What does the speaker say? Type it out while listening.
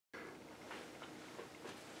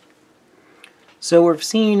So we've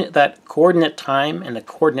seen that coordinate time and the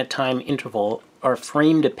coordinate time interval are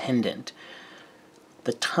frame dependent.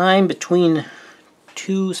 The time between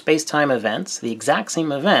two space-time events, the exact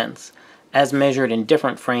same events, as measured in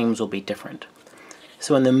different frames will be different.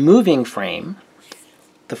 So in the moving frame,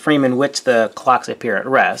 the frame in which the clocks appear at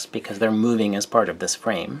rest, because they're moving as part of this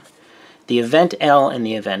frame, the event L and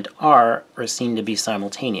the event R are seen to be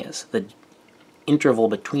simultaneous. The interval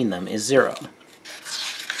between them is 0.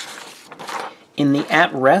 In the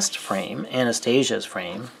at-rest frame, Anastasia's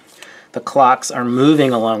frame, the clocks are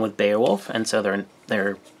moving along with Beowulf, and so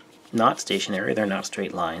they're not stationary, they're not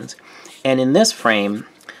straight lines. And in this frame,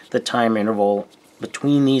 the time interval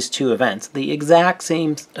between these two events, the exact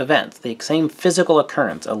same events, the same physical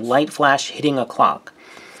occurrence, a light flash hitting a clock,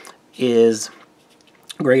 is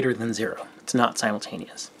greater than 0. It's not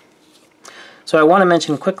simultaneous. So I want to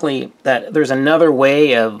mention quickly that there's another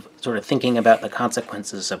way of sort of thinking about the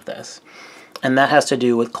consequences of this, and that has to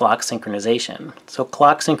do with clock synchronization. So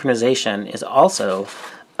clock synchronization is also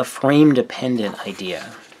a frame-dependent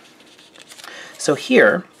idea. So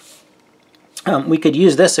here, we could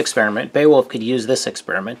use this experiment, Beowulf could use this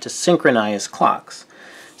experiment to synchronize clocks.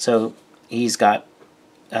 So he's got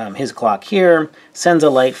his clock here, sends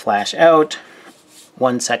a light flash out,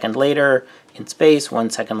 1 second later in space,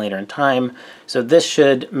 1 second later in time. So this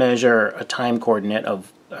should measure a time coordinate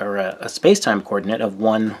of, or a space-time coordinate of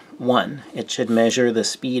 1, 1. It should measure the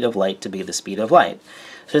speed of light to be the speed of light.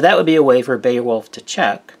 So that would be a way for Beowulf to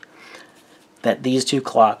check that these two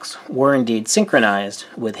clocks were indeed synchronized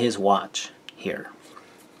with his watch here.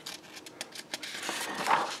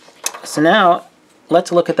 So now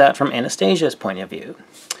let's look at that from Anastasia's point of view.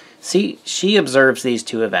 See, she observes these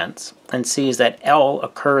two events and sees that L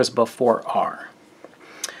occurs before R.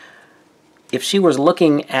 If she was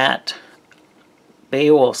looking at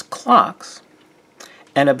Beowulf's clocks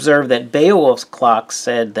and observed that Beowulf's clocks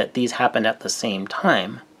said that these happened at the same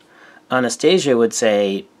time, Anastasia would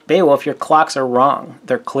say, Beowulf, your clocks are wrong.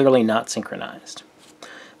 They're clearly not synchronized.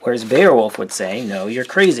 Whereas Beowulf would say, no, you're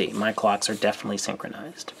crazy. My clocks are definitely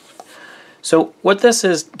synchronized. So what this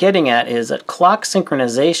is getting at is that clock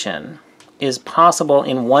synchronization is possible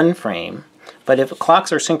in one frame, but if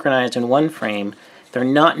clocks are synchronized in one frame, they're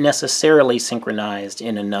not necessarily synchronized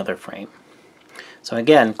in another frame. So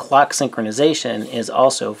again, clock synchronization is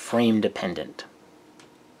also frame dependent.